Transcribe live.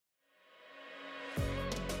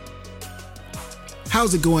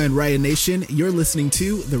How's it going, Raya Nation? You're listening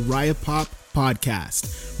to the Raya Pop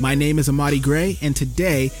Podcast. My name is Amadi Gray, and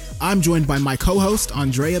today I'm joined by my co-host,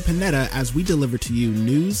 Andrea Panetta, as we deliver to you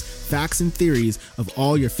news, facts, and theories of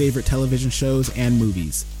all your favorite television shows and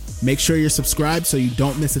movies. Make sure you're subscribed so you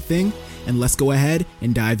don't miss a thing, and let's go ahead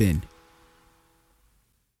and dive in.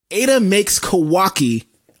 Ada makes Kawaki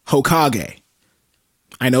Hokage.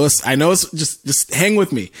 I know it's just hang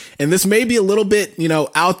with me. And this may be a little bit,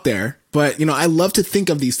 out there, but, I love to think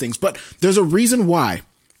of these things. But there's a reason why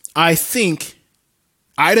I think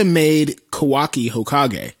Ida made Kawaki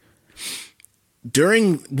Hokage.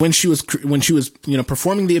 When she was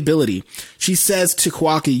performing the ability, she says to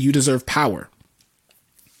Kawaki, "You deserve power."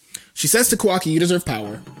 She says to Kawaki, "You deserve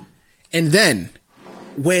power." And then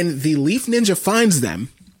when the Leaf Ninja finds them,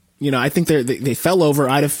 I think they fell over.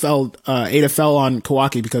 Ada fell on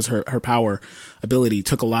Kawaki because her power ability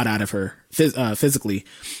took a lot out of her physically.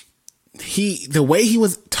 The way he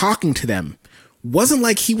was talking to them wasn't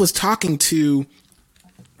like he was talking to,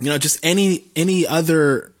 just any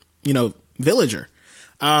other, villager.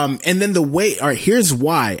 And then here's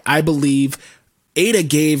why I believe Ada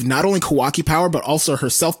gave not only Kawaki power, but also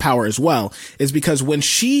herself power as well, is because when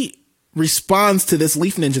she responds to this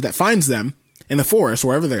Leaf Ninja that finds them in the forest,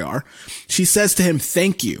 wherever they are, she says to him,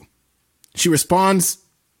 "Thank you." She responds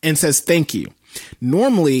and says, "Thank you."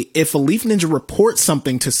 Normally, if a Leaf Ninja reports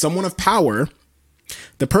something to someone of power,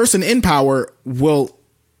 the person in power will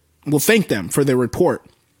thank them for their report.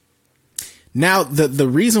 Now, the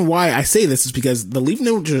reason why I say this is because the Leaf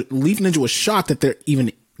Ninja was shocked that they're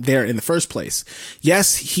even there in the first place.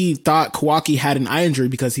 Yes, he thought Kawaki had an eye injury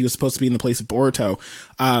because he was supposed to be in the place of Boruto.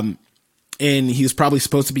 And he was probably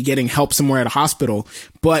supposed to be getting help somewhere at a hospital.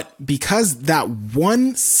 But because that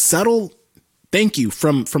one subtle thank you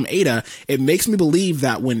from Ada, it makes me believe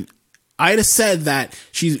that when Ida said that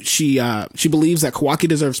she believes that Kawaki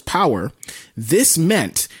deserves power, this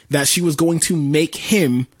meant that she was going to make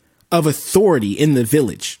him of authority in the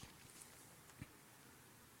village.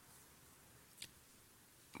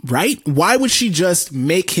 Right? Why would she just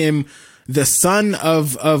make him the son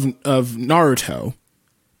of Naruto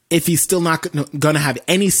if he's still not going to have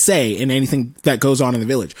any say in anything that goes on in the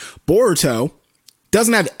village? Boruto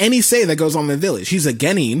doesn't have any say that goes on in the village. He's a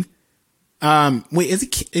genin. Wait,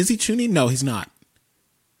 is he Chunin? No, he's not.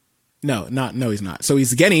 No, he's not. So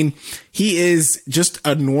he's a genin. He is just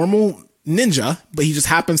a normal ninja, but he just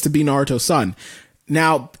happens to be Naruto's son.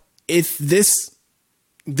 Now,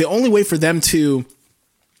 the only way for them to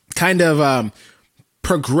kind of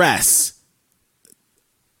progress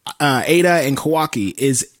Ada and Kawaki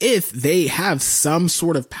is if they have some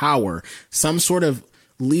sort of power, some sort of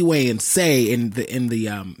leeway and say in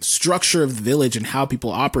the structure of the village and how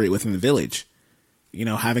people operate within the village.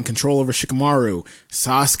 Having control over Shikamaru,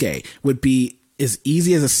 Sasuke would be as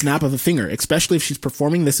easy as a snap of a finger, especially if she's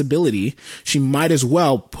performing this ability. She might as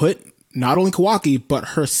well put not only Kawaki, but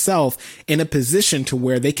herself in a position to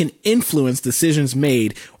where they can influence decisions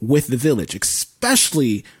made with the village,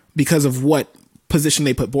 especially because of what position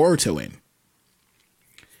they put Boruto in.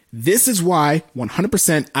 This is why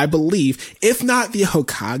 100% I believe, if not the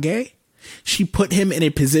Hokage, she put him in a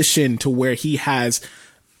position to where he has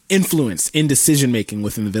influence in decision making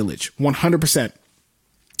within the village. 100%.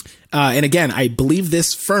 And again, I believe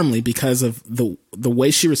this firmly because of the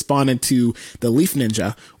way she responded to the Leaf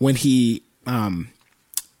Ninja when he,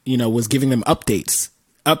 was giving them updates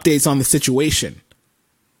on the situation.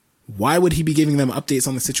 Why would he be giving them updates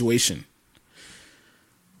on the situation?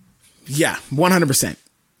 Yeah, 100%.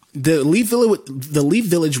 The Leaf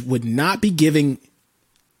Village would not be giving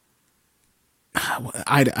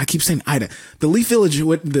Ida. I keep saying Ida. The Leaf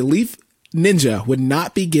Ninja would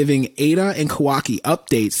not be giving Ada and Kawaki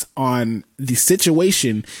updates on the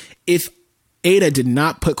situation if Ada did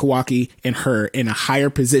not put Kawaki and her in a higher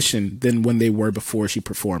position than when they were before she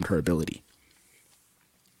performed her ability.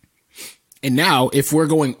 And now, if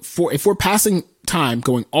we're passing time,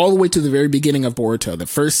 going all the way to the very beginning of Boruto, the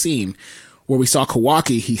first scene where we saw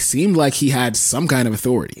Kawaki, he seemed like he had some kind of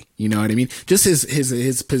authority. You know what I mean? Just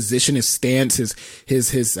his position, his stance, his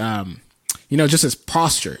just his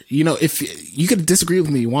posture. If you could disagree with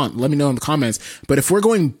me, you want, let me know in the comments. But if we're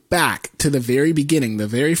going back to the very beginning, the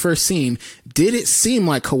very first scene, did it seem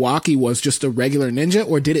like Kawaki was just a regular ninja,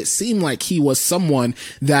 or did it seem like he was someone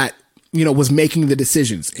that, was making the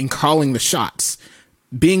decisions and calling the shots?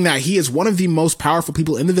 Being that he is one of the most powerful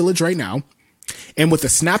people in the village right now, and with the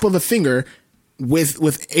snap of a finger,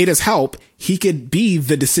 with Ada's help, he could be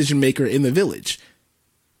the decision maker in the village,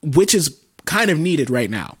 which is kind of needed right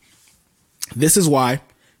now. This is why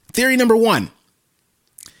theory number one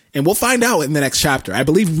And we'll find out in the next chapter. I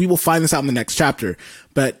believe we will find this out in the next chapter.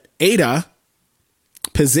 But Ada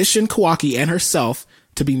positioned Kawaki and herself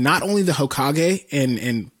to be not only the Hokage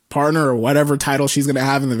and partner or whatever title she's going to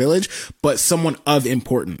have in the village, but someone of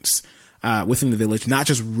importance within the village, not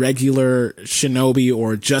just regular shinobi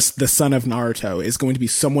or just the son of Naruto. Is going to be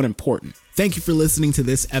someone important. Thank you for listening to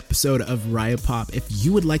this episode of Raya Pop. If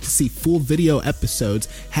you would like to see full video episodes,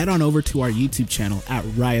 head on over to our YouTube channel at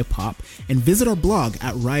Raya Pop and visit our blog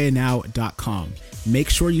at rayanow.com. Make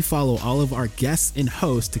sure you follow all of our guests and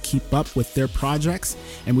hosts to keep up with their projects,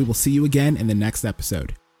 and we will see you again in the next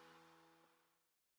episode.